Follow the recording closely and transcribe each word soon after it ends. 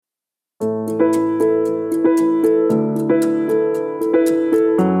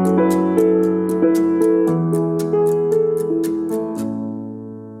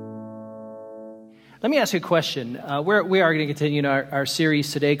ask you a question. We are going to continue our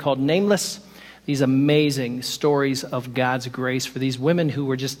series today called Nameless. These amazing stories of God's grace for these women who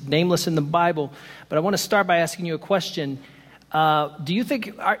were just nameless in the Bible. But I want to start by asking you a question. Do you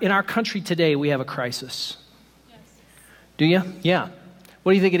think in our country today we have a crisis? Yes. Do you? Yeah.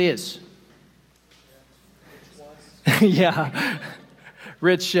 What do you think it is? Yeah.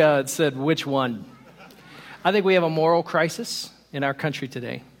 Rich said, which one? I think we have a moral crisis in our country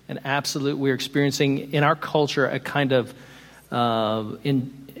today. An absolute, we're experiencing in our culture a kind of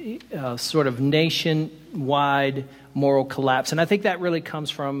sort of nationwide moral collapse. And I think that really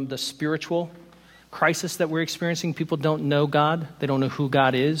comes from the spiritual crisis that we're experiencing. People don't know God. They don't know who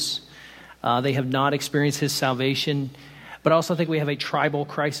God is. They have not experienced his salvation. But I also think we have a tribal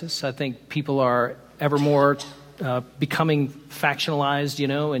crisis. I think people are ever more becoming factionalized,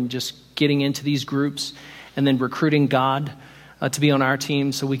 and just getting into these groups and then recruiting God to be on our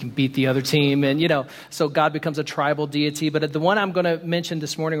team so we can beat the other team. And, so God becomes a tribal deity. But the one I'm going to mention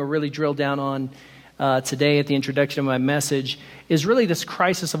this morning or really drill down on today at the introduction of my message is really this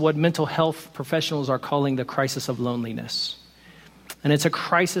crisis of what mental health professionals are calling the crisis of loneliness. And it's a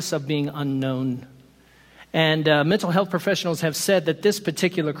crisis of being unknown. And mental health professionals have said that this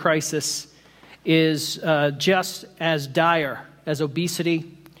particular crisis is just as dire as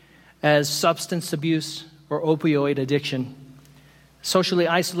obesity, as substance abuse, or opioid addiction. Socially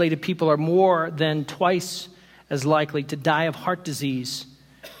isolated people are more than twice as likely to die of heart disease.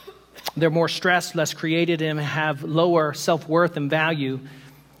 They're more stressed, less creative, and have lower self-worth and value,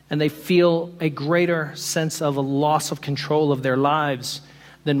 and they feel a greater sense of a loss of control of their lives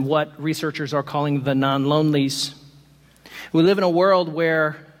than what researchers are calling the non-lonelies. We live in a world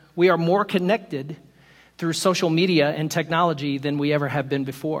where we are more connected through social media and technology than we ever have been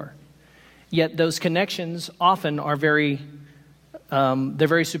before. Yet those connections often are very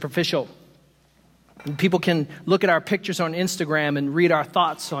superficial. People can look at our pictures on Instagram and read our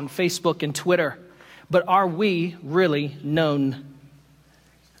thoughts on Facebook and Twitter, but are we really known?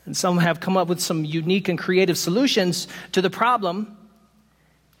 And some have come up with some unique and creative solutions to the problem.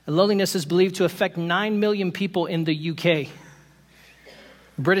 Loneliness is believed to affect 9 million people in the UK.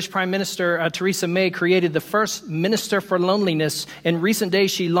 British Prime Minister Theresa May created the first Minister for Loneliness. In recent days,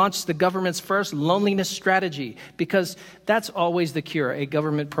 she launched the government's first loneliness strategy because that's always the cure, a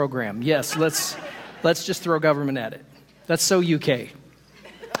government program. Yes, let's just throw government at it. That's so UK.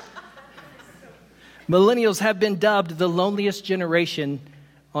 Millennials have been dubbed the loneliest generation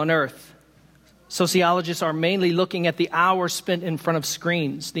on earth. Sociologists are mainly looking at the hours spent in front of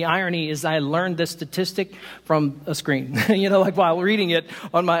screens. The irony is I learned this statistic from a screen, like while reading it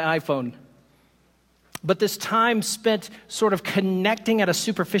on my iPhone. But this time spent sort of connecting at a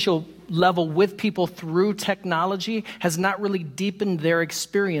superficial level with people through technology has not really deepened their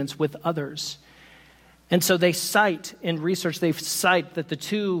experience with others. And so they cite in research, that the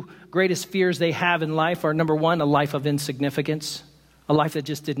two greatest fears they have in life are, number one, a life of insignificance, a life that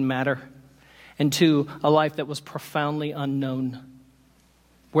just didn't matter. And two, a life that was profoundly unknown,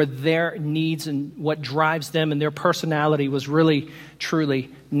 where their needs and what drives them and their personality was really, truly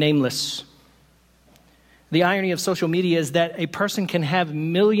nameless. The irony of social media is that a person can have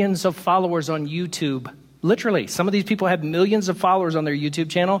millions of followers on YouTube. Literally, some of these people have millions of followers on their YouTube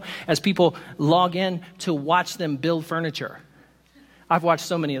channel as people log in to watch them build furniture. I've watched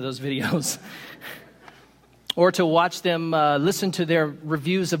so many of those videos. Or to watch them listen to their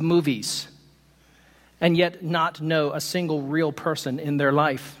reviews of movies, and yet not know a single real person in their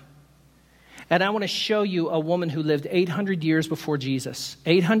life. And I want to show you a woman who lived 800 years before Jesus.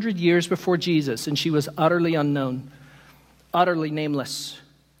 800 years before Jesus, and she was utterly unknown, utterly nameless.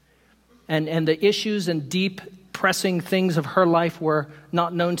 And the issues and deep, pressing things of her life were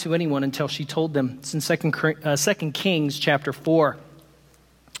not known to anyone until she told them. It's in 2 Kings chapter 4.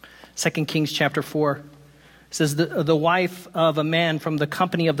 2 Kings chapter 4. It says, the wife of a man from the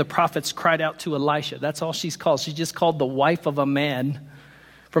company of the prophets cried out to Elisha. That's all she's called. She's just called the wife of a man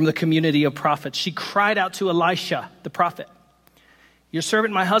from the community of prophets. She cried out to Elisha, the prophet, "Your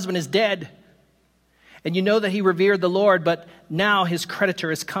servant, my husband, is dead. And you know that he revered the Lord, but now his creditor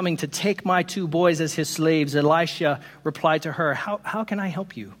is coming to take my 2 boys as his slaves." Elisha replied to her, How can I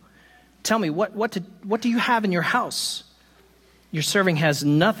help you? Tell me, what do you have in your house?" "Your servant has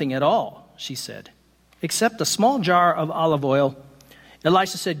nothing at all," she said, "except a small jar of olive oil."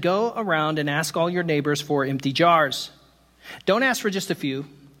 Elisha said, "Go around and ask all your neighbors for empty jars. Don't ask for just a few.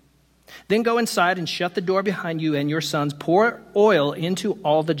 Then go inside and shut the door behind you and your sons. Pour oil into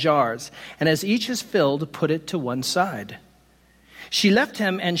all the jars, and as each is filled, put it to one side." She left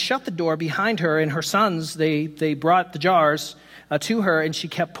him and shut the door behind her, and her sons, they brought the jars to her, and she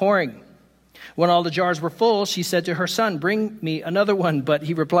kept pouring. When all the jars were full, she said to her son, "Bring me another one." But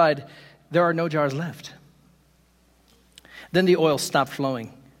he replied, "There are no jars left." Then the oil stopped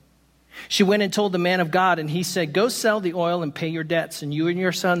flowing. She went and told the man of God, and he said, "Go sell the oil and pay your debts, and you and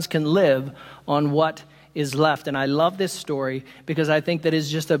your sons can live on what is left." And I love this story because I think that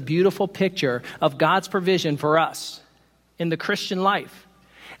is just a beautiful picture of God's provision for us in the Christian life.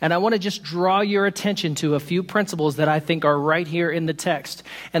 And I want to just draw your attention to a few principles that I think are right here in the text.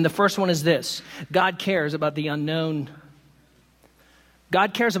 And the first one is this: God cares about the unknown.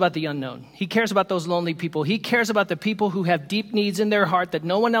 God cares about the unknown. He cares about those lonely people. He cares about the people who have deep needs in their heart that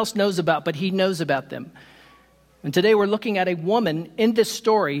no one else knows about, but he knows about them. And today we're looking at a woman in this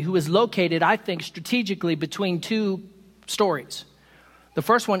story who is located, I think, strategically between two stories. The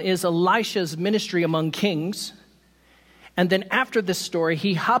first one is Elisha's ministry among kings. And then after this story,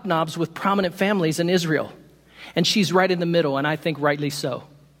 he hobnobs with prominent families in Israel. And she's right in the middle, and I think rightly so.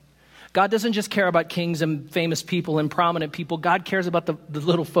 God doesn't just care about kings and famous people and prominent people. God cares about the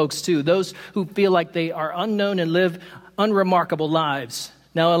little folks too, those who feel like they are unknown and live unremarkable lives.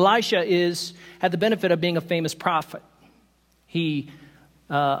 Now, Elisha had the benefit of being a famous prophet. He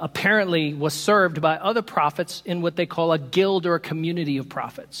apparently was served by other prophets in what they call a guild or a community of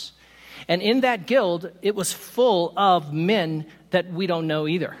prophets. And in that guild, it was full of men that we don't know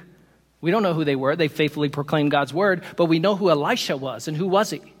either. We don't know who they were. They faithfully proclaimed God's word, but we know who Elisha was. And who was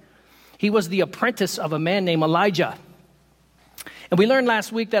he? He was the apprentice of a man named Elijah. And we learned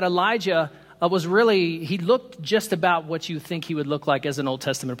last week that Elijah he looked just about what you think he would look like as an Old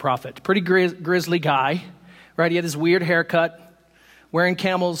Testament prophet. Pretty grizzly guy, right? He had this weird haircut, wearing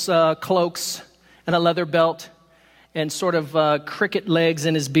camel's cloaks and a leather belt, and sort of cricket legs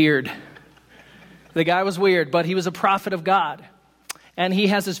in his beard. The guy was weird, but he was a prophet of God. And he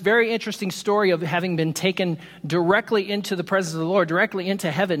has this very interesting story of having been taken directly into the presence of the Lord, directly into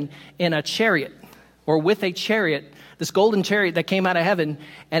heaven in a chariot, or with a chariot, this golden chariot that came out of heaven,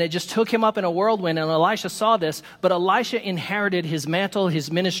 and it just took him up in a whirlwind, and Elisha saw this, but Elisha inherited his mantle, his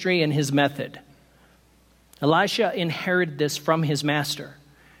ministry, and his method. Elisha inherited this from his master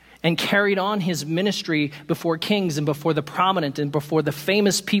and carried on his ministry before kings and before the prominent and before the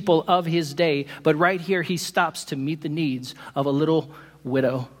famous people of his day. But right here, he stops to meet the needs of a little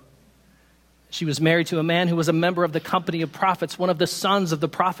widow. She was married to a man who was a member of the company of prophets, one of the sons of the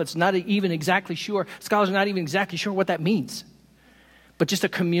prophets. Not even exactly sure, scholars are not even exactly sure what that means, but just a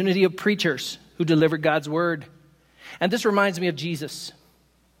community of preachers who delivered God's word. And this reminds me of Jesus.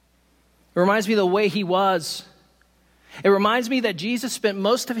 It reminds me of the way he was. It reminds me that Jesus spent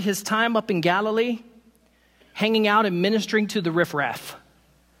most of his time up in Galilee hanging out and ministering to the riffraff,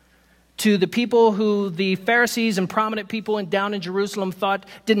 to the people who the Pharisees and prominent people down in Jerusalem thought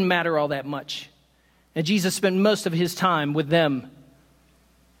didn't matter all that much. And Jesus spent most of his time with them.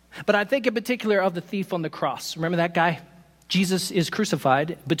 But I think in particular of the thief on the cross. Remember that guy? Jesus is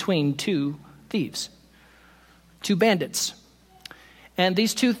crucified between two thieves, two bandits. And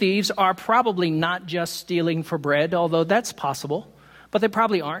these two thieves are probably not just stealing for bread, although that's possible, but they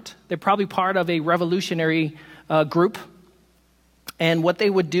probably aren't. They're probably part of a revolutionary group. And what they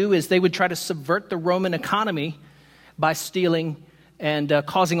would do is they would try to subvert the Roman economy by stealing and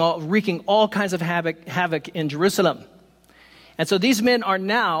wreaking all kinds of havoc in Jerusalem. And so these men are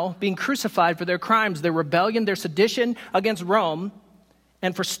now being crucified for their crimes, their rebellion, their sedition against Rome,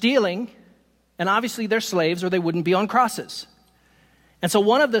 and for stealing, and obviously they're slaves or they wouldn't be on crosses. And so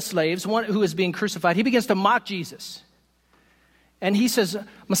one of the slaves, one who is being crucified, he begins to mock Jesus. And he says,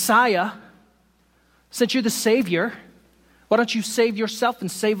 "Messiah, since you're the Savior, why don't you save yourself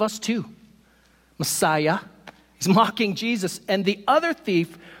and save us too?" Messiah. He's mocking Jesus. And the other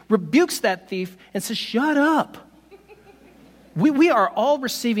thief rebukes that thief and says, "Shut up. We are all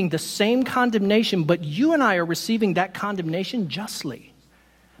receiving the same condemnation, but you and I are receiving that condemnation justly.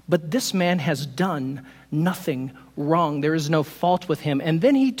 But this man has done nothing wrong. There is no fault with him." And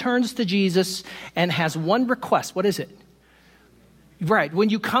then he turns to Jesus and has one request. What is it? Right. When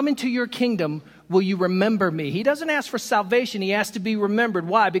you come into your kingdom, will you remember me? He doesn't ask for salvation. He asks to be remembered.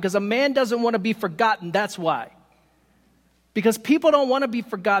 Why? Because a man doesn't want to be forgotten. That's why. Because people don't want to be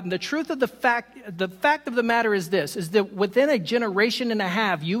forgotten. The truth of the fact of the matter is this, is that within a generation and a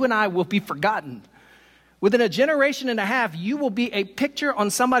half, you and I will be forgotten. Within a generation and a half, you will be a picture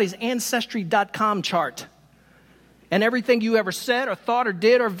on somebody's Ancestry.com chart. And everything you ever said or thought or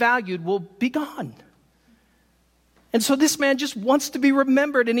did or valued will be gone. And so this man just wants to be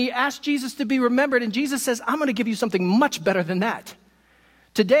remembered, and he asked Jesus to be remembered, and Jesus says, "I'm going to give you something much better than that.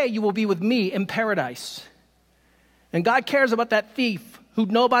 Today you will be with me in paradise." And God cares about that thief who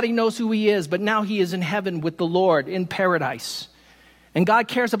nobody knows who he is, but now he is in heaven with the Lord in paradise. And God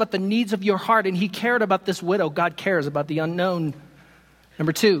cares about the needs of your heart, and he cared about this widow. God cares about the unknown.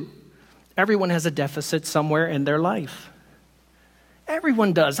 Number 2, everyone has a deficit somewhere in their life.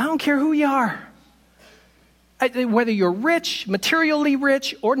 Everyone does. I don't care who you are. Whether you're rich, materially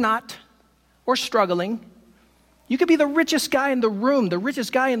rich, or not, or struggling. You could be the richest guy in the room, the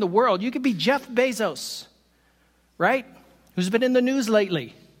richest guy in the world. You could be Jeff Bezos, right? Who's been in the news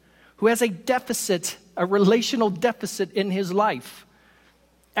lately, who has a deficit, a relational deficit in his life.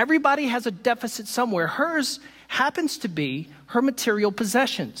 Everybody has a deficit somewhere. Hers happens to be her material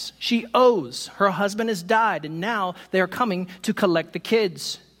possessions. She owes. Her husband has died, and now they are coming to collect the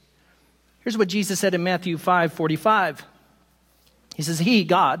kids. Here's what Jesus said in Matthew 5:45. He says, he,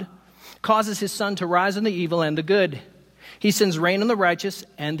 God, causes his sun to rise on the evil and the good. He sends rain on the righteous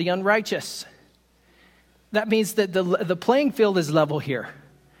and the unrighteous. That means that the playing field is level here.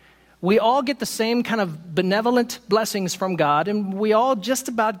 We all get the same kind of benevolent blessings from God, and we all just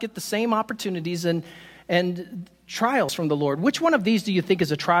about get the same opportunities and trials from the Lord. Which one of these do you think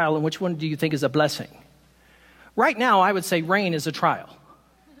is a trial, and which one do you think is a blessing? Right now, I would say rain is a trial.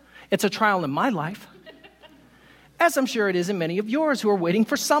 It's a trial in my life, as I'm sure it is in many of yours who are waiting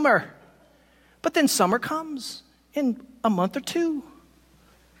for summer. But then summer comes in a month or 2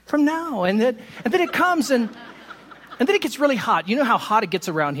 from now, and then it comes and then it gets really hot. You know how hot it gets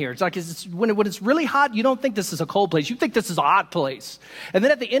around here. It's like when it's really hot, you don't think this is a cold place. You think this is a hot place. And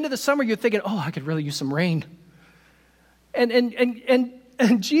then at the end of the summer, you're thinking, oh, I could really use some rain. And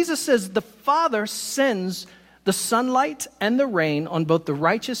Jesus says the Father sends the sunlight and the rain on both the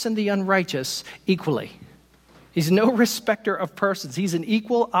righteous and the unrighteous equally. He's no respecter of persons. He's an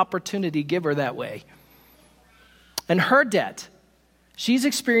equal opportunity giver that way. And her debt, she's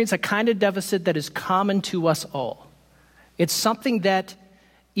experienced a kind of deficit that is common to us all. It's something that,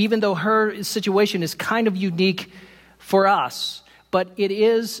 even though her situation is kind of unique for us, but it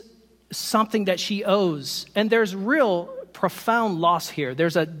is something that she owes. And there's real profound loss here.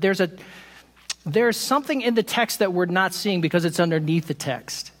 There's something in the text that we're not seeing because it's underneath the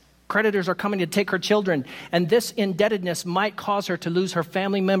text. Creditors are coming to take her children, and this indebtedness might cause her to lose her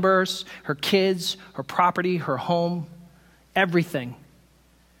family members, her kids, her property, her home, everything.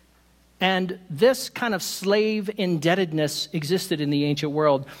 And this kind of slave indebtedness existed in the ancient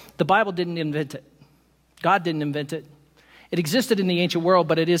world. The Bible didn't invent it. God didn't invent it. It existed in the ancient world,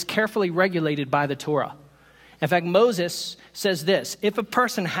 but it is carefully regulated by the Torah. In fact, Moses says this: if a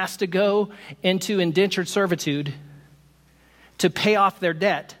person has to go into indentured servitude to pay off their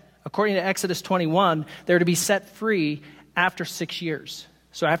debt, according to Exodus 21, they're to be set free after 6 years.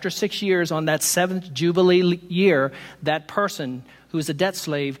 So after 6 years, on that 7th Jubilee year, that person who is a debt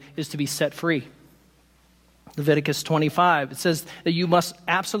slave is to be set free. Leviticus 25, it says that you must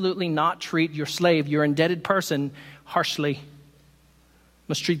absolutely not treat your slave, your indebted person, harshly. You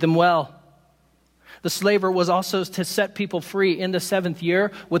must treat them well. The slaver was also to set people free in the 7th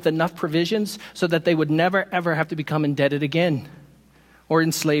year with enough provisions so that they would never, ever have to become indebted again or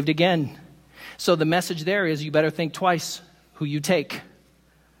enslaved again. So the message there is you better think twice who you take,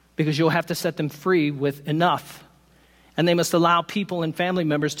 because you'll have to set them free with enough. And they must allow people and family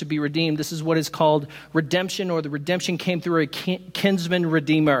members to be redeemed. This is what is called redemption, or the redemption came through a kinsman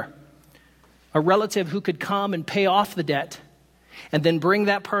redeemer, a relative who could come and pay off the debt and then bring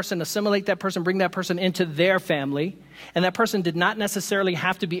that person, assimilate that person, bring that person into their family. And that person did not necessarily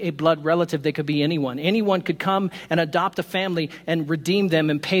have to be a blood relative. They could be anyone. Anyone could come and adopt a family and redeem them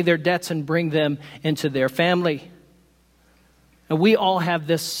and pay their debts and bring them into their family. And we all have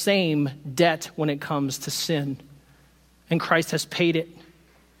this same debt when it comes to sin. And Christ has paid it.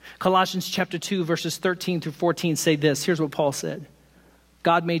 Colossians chapter 2, verses 13 through 14 say this. Here's what Paul said.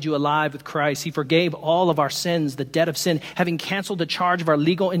 God made you alive with Christ. He forgave all of our sins, the debt of sin, having canceled the charge of our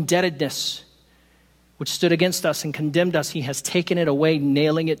legal indebtedness, which stood against us and condemned us. He has taken it away,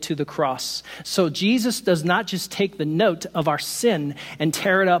 nailing it to the cross. So Jesus does not just take the note of our sin and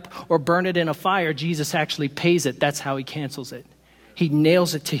tear it up or burn it in a fire. Jesus actually pays it. That's how he cancels it. He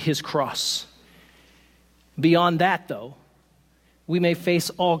nails it to his cross. Beyond that, though, we may face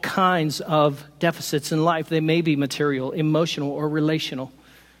all kinds of deficits in life. They may be material, emotional, or relational.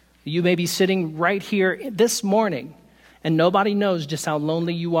 You may be sitting right here this morning and nobody knows just how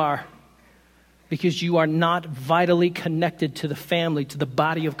lonely you are because you are not vitally connected to the family, to the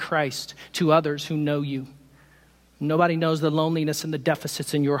body of Christ, to others who know you. Nobody knows the loneliness and the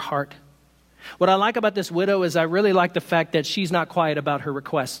deficits in your heart. What I like about this widow is I really like the fact that she's not quiet about her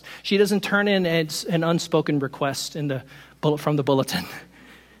request. She doesn't turn in an unspoken request from the bulletin.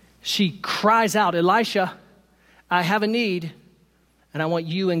 She cries out, Elisha, I have a need, and I want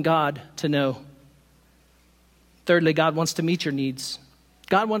you and God to know. Thirdly, God wants to meet your needs.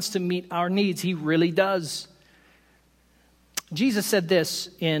 God wants to meet our needs. He really does. Jesus said this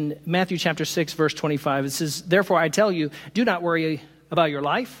in Matthew chapter 6, verse 25. It says, "Therefore I tell you, do not worry about your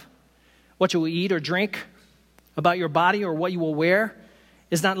life, what you will eat or drink, about your body or what you will wear.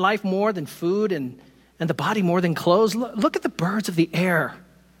 Is not life more than food and the body more than clothes? Look at the birds of the air.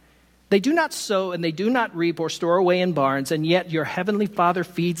 They do not sow and they do not reap or store away in barns, and yet your heavenly Father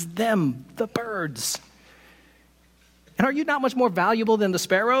feeds them, the birds. And are you not much more valuable than the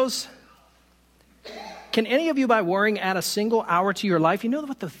sparrows? Can any of you, by worrying, add a single hour to your life?" You know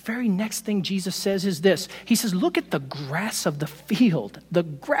what the very next thing Jesus says is this. He says, "Look at the grass of the field, the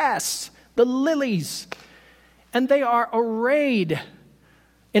grass, the lilies, and they are arrayed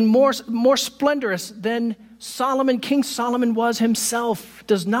in more splendorous than Solomon, King Solomon was himself.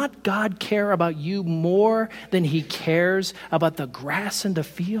 Does not God care about you more than he cares about the grass in the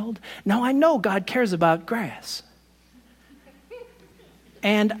field?" Now, I know God cares about grass.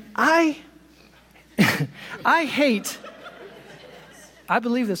 And I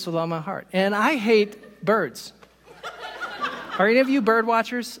believe this with all my heart, and I hate birds. Are any of you bird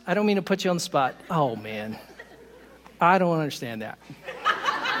watchers? I don't mean to put you on the spot. Oh, man. I don't understand that.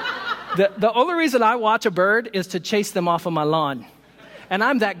 The only reason I watch a bird is to chase them off of my lawn. And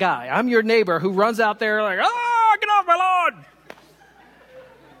I'm that guy. I'm your neighbor who runs out there like, "Oh, get off my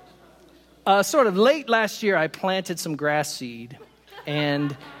lawn!" Sort of late last year, I planted some grass seed,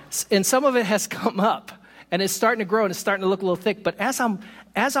 and some of it has come up, and it's starting to grow, and it's starting to look a little thick. But as I'm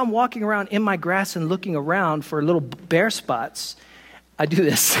walking around in my grass and looking around for little bare spots, I do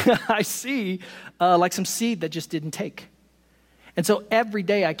this. I see like some seed that just didn't take. And so every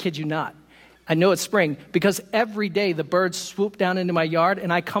day, I kid you not, I know it's spring, because every day the birds swoop down into my yard,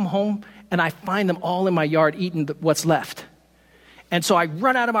 and I come home and I find them all in my yard eating what's left. And so I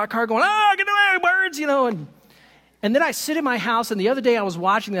run out of my car going, "Oh, get away, birds," and then I sit in my house, and the other day I was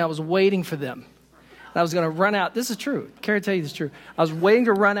watching them, I was waiting for them. And I was going to run out. This is true. Can I tell you this is true? I was waiting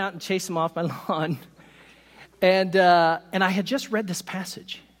to run out and chase them off my lawn. And I had just read this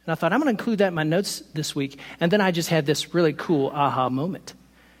passage. And I thought, I'm going to include that in my notes this week. And then I just had this really cool aha moment.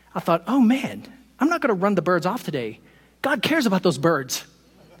 I thought, oh man, I'm not going to run the birds off today. God cares about those birds.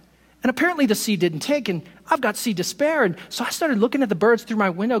 And apparently the seed didn't take, and I've got seed to spare. And so I started looking at the birds through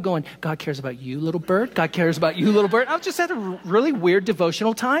my window going, "God cares about you, little bird. God cares about you, little bird." I just had a really weird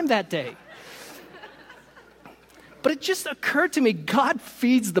devotional time that day. But it just occurred to me, God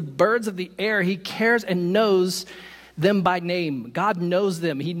feeds the birds of the air. He cares and knows them by name. God knows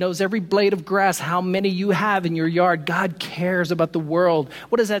them. He knows every blade of grass, how many you have in your yard. God cares about the world.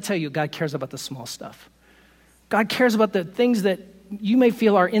 What does that tell you? God cares about the small stuff. God cares about the things that you may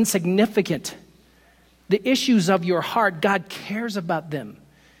feel are insignificant. The issues of your heart, God cares about them.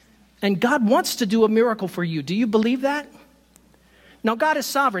 And God wants to do a miracle for you. Do you believe that? Now, God is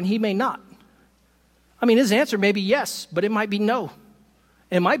sovereign. He may not. I mean, his answer may be yes, but it might be no.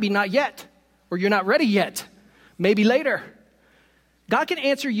 It might be not yet, or you're not ready yet. Maybe later. God can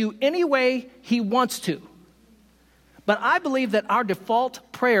answer you any way he wants to. But I believe that our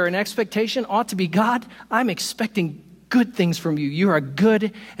default prayer and expectation ought to be, "God, I'm expecting good things from you. You're a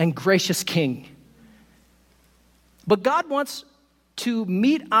good and gracious King." But God wants to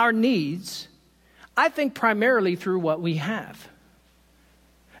meet our needs, I think, primarily through what we have.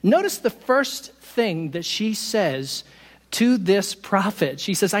 Notice the first thing that she says to this prophet.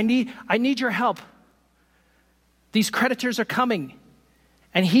 She says, I need your help. These creditors are coming.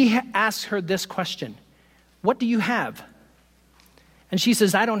 And he asks her this question: "What do you have?" And she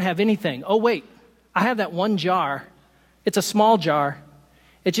says, "I don't have anything." "Oh, wait, I have that one jar. It's a small jar.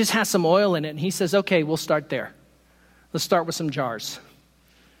 It just has some oil in it." And he says, "Okay, we'll start there. Let's start with some jars."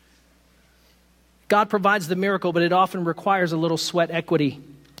 God provides the miracle, but it often requires a little sweat equity.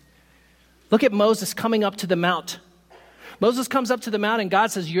 Look at Moses coming up to the mount. Moses comes up to the mount, and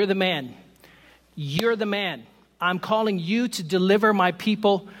God says, "You're the man. You're the man. I'm calling you to deliver my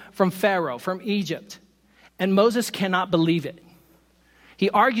people from Pharaoh, from Egypt." And Moses cannot believe it. He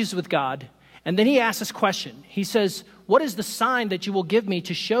argues with God, and then he asks this question. He says, "What is the sign that you will give me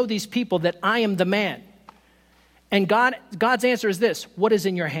to show these people that I am the man?" And God's answer is this: "What is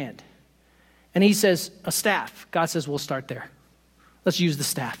in your hand?" And he says, "A staff." God says, "We'll start there. Let's use the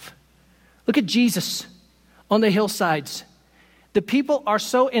staff." Look at Jesus on the hillsides. The people are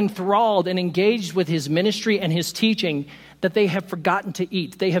so enthralled and engaged with his ministry and his teaching that they have forgotten to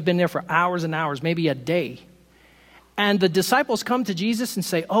eat. They have been there for hours and hours, maybe a day. And the disciples come to Jesus and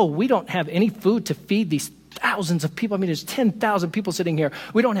say, "Oh, we don't have any food to feed thousands of people. I mean, there's 10,000 people sitting here.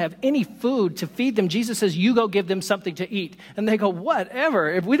 We don't have any food to feed them. Jesus says, you go give them something to eat. And they go, whatever.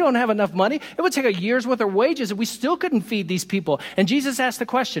 If we don't have enough money, it would take a year's worth of wages and we still couldn't feed these people. And Jesus asked the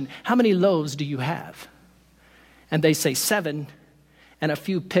question, how many loaves do you have? And they say 7 and a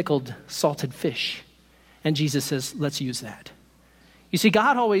few pickled salted fish. And Jesus says, let's use that. You see,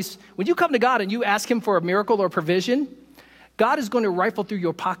 God always, when you come to God and you ask him for a miracle or provision, God is going to rifle through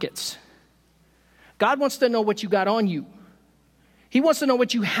your pockets. God wants to know what you got on you. He wants to know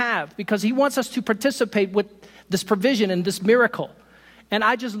what you have because he wants us to participate with this provision and this miracle. And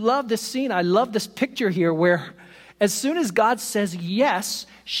I just love this scene. I love this picture here where as soon as God says yes,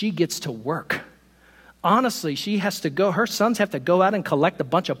 she gets to work. Honestly, she has to go. Her sons have to go out and collect a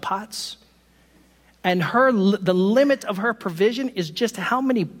bunch of pots. And the limit of her provision is just how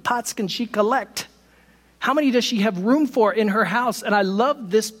many pots can she collect? How many does she have room for in her house? And I love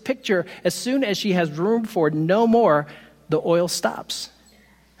this picture. As soon as she has room for no more, the oil stops.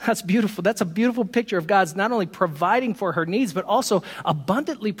 That's beautiful. That's a beautiful picture of God's not only providing for her needs, but also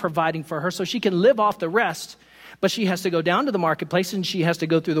abundantly providing for her so she can live off the rest. But she has to go down to the marketplace and she has to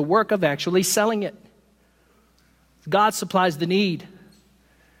go through the work of actually selling it. God supplies the need.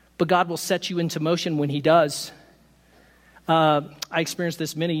 But God will set you into motion when he does. I experienced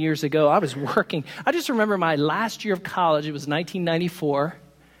this many years ago. I was working. I just remember my last year of college. It was 1994.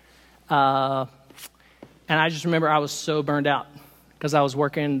 And I just remember I was so burned out because I was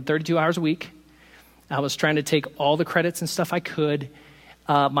working 32 hours a week. I was trying to take all the credits and stuff I could.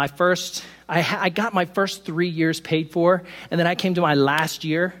 I got my first 3 years paid for. And then I came to my last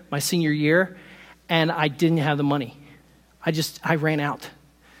year, my senior year, and I didn't have the money. I ran out.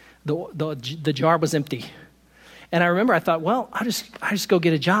 The jar was empty. And I remember I thought, well, I just go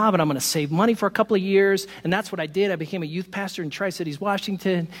get a job and I'm going to save money for a couple of years. And that's what I did. I became a youth pastor in Tri-Cities,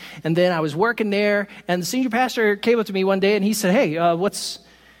 Washington. And then I was working there. And the senior pastor came up to me one day and he said, hey, what's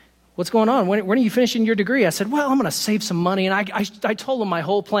going on? When are you finishing your degree? I said, well, I'm going to save some money. And I told him my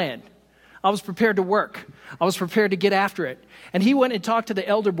whole plan. I was prepared to work. I was prepared to get after it. And he went and talked to the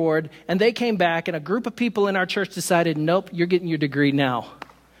elder board. And they came back and a group of people in our church decided, nope, you're getting your degree now.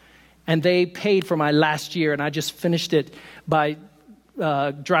 And they paid for my last year, and I just finished it by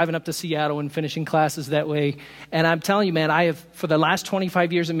driving up to Seattle and finishing classes that way. And I'm telling you, man, for the last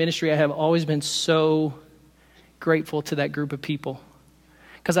 25 years of ministry, I have always been so grateful to that group of people.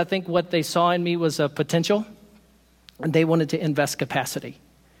 Because I think what they saw in me was a potential, and they wanted to invest capacity.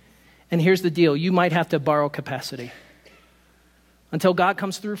 And here's the deal. You might have to borrow capacity. Until God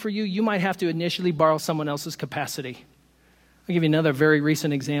comes through for you, you might have to initially borrow someone else's capacity. I'll give you another very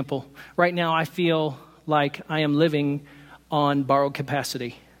recent example. Right now, I feel like I am living on borrowed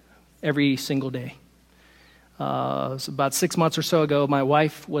capacity every single day. About 6 months or so ago, my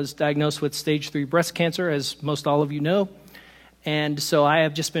wife was diagnosed with stage 3 breast cancer, as most all of you know. And so I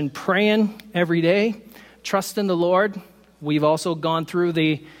have just been praying every day, trusting the Lord. We've also gone through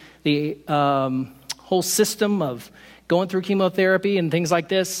the whole system of going through chemotherapy and things like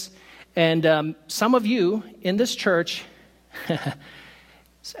this. And some of you in this church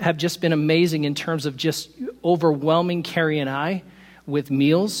have just been amazing in terms of just overwhelming Carrie and I with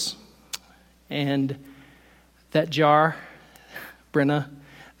meals. And that jar, Brenna,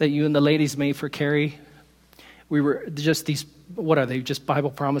 that you and the ladies made for Carrie, we were just these, what are they, just Bible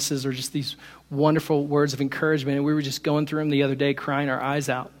promises or just these wonderful words of encouragement. And we were just going through them the other day, crying our eyes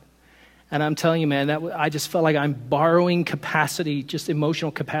out. And I'm telling you, man, I just felt like I'm borrowing capacity, just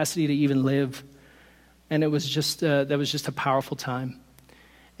emotional capacity to even live. And it was just, that was just a powerful time.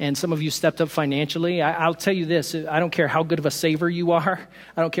 And some of you stepped up financially. I'll tell you this, I don't care how good of a saver you are.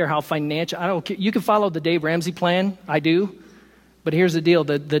 I don't care how financial, I don't care. You can follow the Dave Ramsey plan. I do. But here's the deal.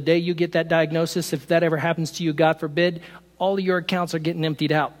 The day you get that diagnosis, if that ever happens to you, God forbid, all of your accounts are getting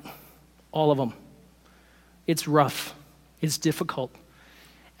emptied out. All of them. It's rough. It's difficult.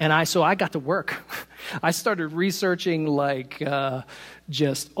 And so I got to work. I started researching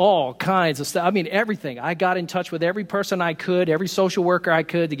just all kinds of stuff. I mean, everything. I got in touch with every person I could, every social worker I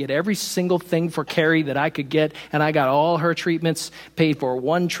could to get every single thing for Carrie that I could get. And I got all her treatments paid for.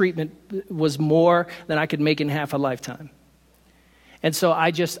 One treatment was more than I could make in half a lifetime. And so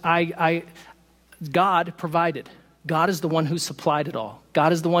God provided. God is the one who supplied it all.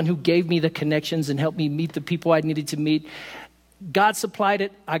 God is the one who gave me the connections and helped me meet the people I needed to meet. God supplied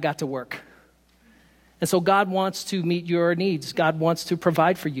it, I got to work. And so God wants to meet your needs. God wants to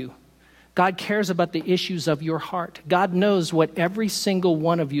provide for you. God cares about the issues of your heart. God knows what every single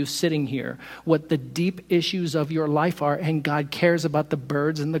one of you sitting here, what the deep issues of your life are, and God cares about the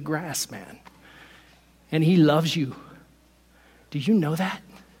birds in the grass, man. And he loves you. Do you know that?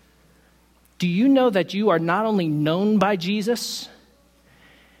 Do you know that you are not only known by Jesus,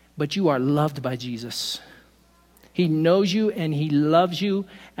 but you are loved by Jesus? He knows you and he loves you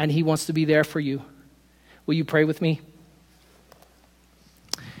and he wants to be there for you. Will you pray with me?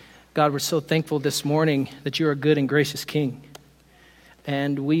 God, we're so thankful this morning that you're a good and gracious King.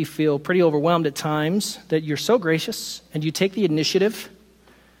 And we feel pretty overwhelmed at times that you're so gracious and you take the initiative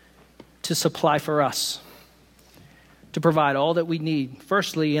to supply for us, to provide all that we need.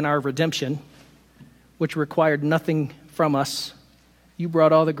 Firstly, in our redemption, which required nothing from us. You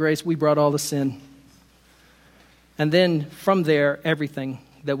brought all the grace, we brought all the sin. And then from there, everything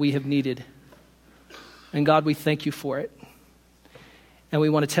that we have needed. And God, we thank you for it. And we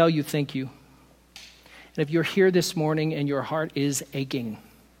want to tell you thank you. And if you're here this morning and your heart is aching,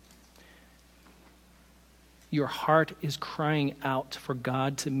 your heart is crying out for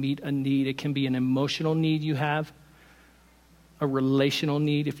God to meet a need. It can be an emotional need you have, a relational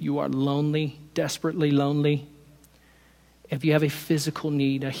need if you are lonely, desperately lonely. If you have a physical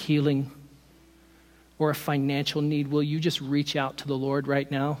need, a healing, or a financial need, will you just reach out to the Lord right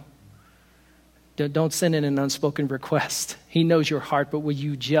now? Don't send in an unspoken request. He knows your heart, but will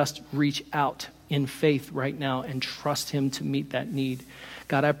you just reach out in faith right now and trust him to meet that need?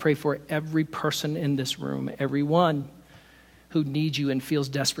 God, I pray for every person in this room, everyone who needs you and feels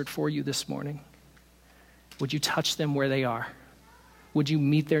desperate for you this morning. Would you touch them where they are? Would you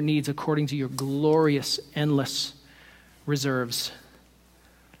meet their needs according to your glorious, endless reserves?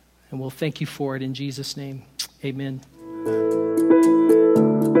 And we'll thank you for it in Jesus' name. Amen.